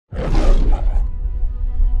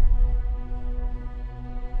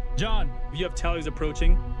John, you have tallies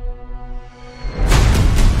approaching.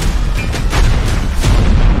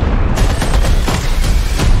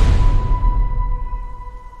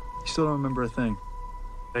 You still don't remember a thing.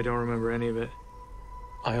 I don't remember any of it.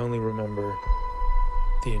 I only remember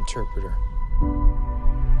the interpreter.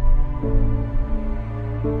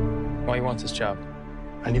 Why you want this job?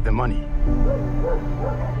 I need the money.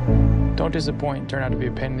 Don't disappoint and turn out to be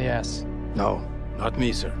a pain in the ass. No, not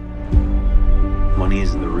me, sir. Money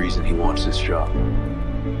isn't the reason he wants this job.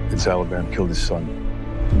 It's Alabama killed his son.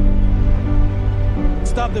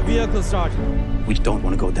 Stop the vehicle, Sergeant. We don't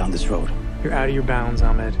want to go down this road. You're out of your bounds,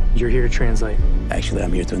 Ahmed. You're here to translate. Actually,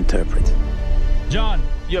 I'm here to interpret. John,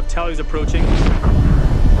 you have tallies approaching.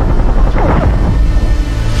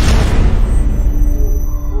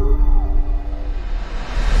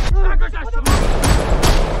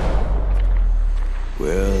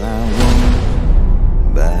 Well, I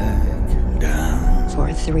won't back down.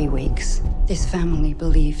 For 3 weeks, this family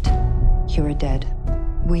believed you were dead.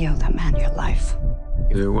 We owe that man your life.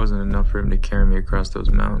 There wasn't enough for him to carry me across those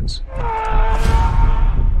mountains.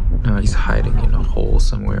 Now he's hiding in a hole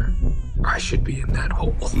somewhere. I should be in that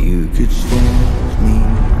hole. You could stand me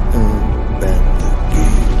up at the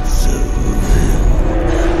gates of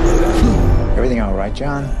hell. Everything all right,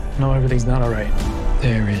 John? No, everything's not all right.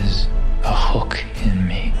 There is a hook in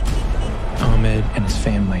me. Ahmed and his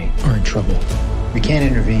family are in trouble. We can't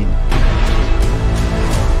intervene.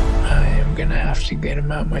 I am gonna have to get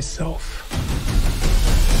him out myself.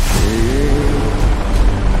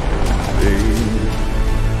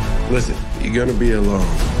 Listen, you're gonna be alone.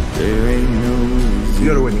 There ain't no You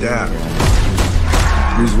gotta adapt.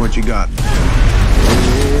 Use what you got.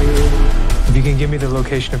 If you can give me the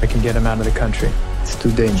location, if I can get him out of the country. It's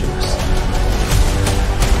too dangerous.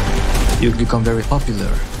 You've become very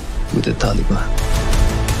popular with the Taliban.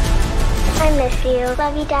 I miss you.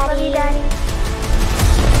 Love you, Daddy. Love you, Daddy.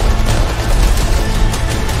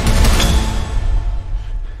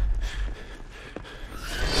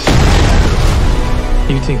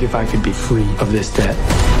 You think if I could be free of this debt,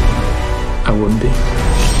 I wouldn't be?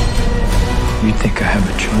 You think I have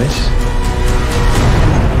a choice?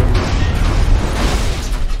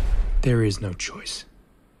 There is no choice.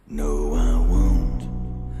 No, I won't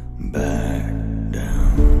back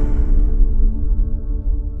down.